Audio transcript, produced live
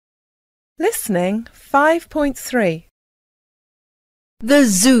Listening 5.3. The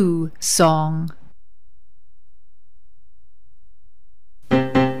Zoo Song.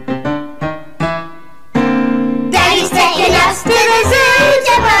 Daddy's taking us to the zoo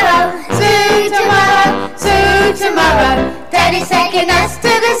tomorrow, zoo tomorrow, zoo tomorrow. Daddy's taking us to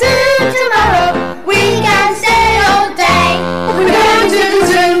the zoo tomorrow. We can stay all day. We're going to the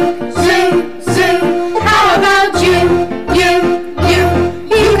zoo, zoo, zoo. How about you, you, you?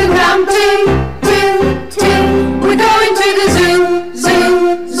 You can come too, too, too. We're going to the zoo, zoo,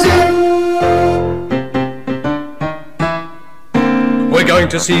 zoo. We're going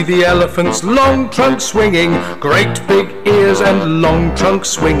to see the elephant's long trunk swinging, great big ears and long trunk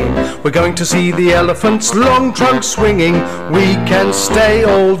swinging. We're going to see the elephant's long trunk swinging. We can stay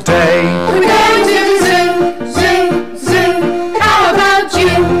all day. We're going to the zoo, zoo, zoo. How about you,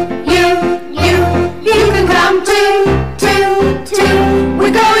 you, you? You can come too, too, too.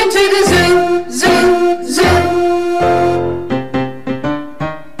 We're going to the zoo, zoo, zoo.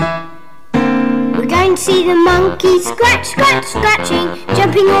 We're going to see the monkey scratch, scratch, scratching,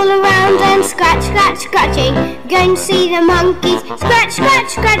 jumping all around and scratch, scratch, scratching. We're going to see the monkeys scratch, scratch,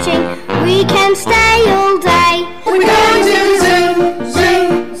 scratching. We can stay all day. We're going to the zoo,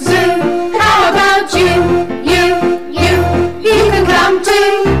 zoo, zoo. How about you, you, you? You can come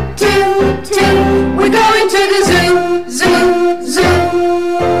too, too, too. We're going to the zoo, zoo, zoo.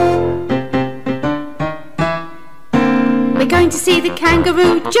 We're going to see the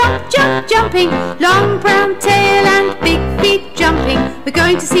kangaroo jump, jump, jumping, long brown tail and big feet jumping. We're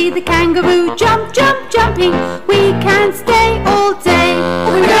going to see the kangaroo jump, jump, jumping. We can stay all day.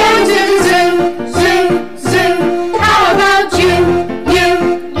 We're going to the zoo, zoo, zoo. How about you, you,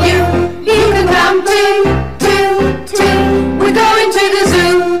 you? You can come too, too, too. We're going to the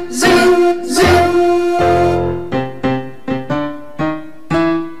zoo, zoo, zoo.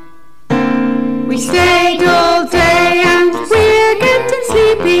 We stayed all day and we're getting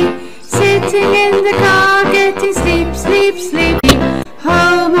sleepy, sitting in the car getting sleep, sleep, sleepy.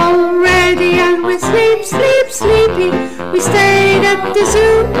 Home already and we're sleep, sleep, sleepy. We stayed at the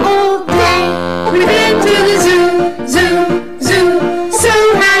zoo all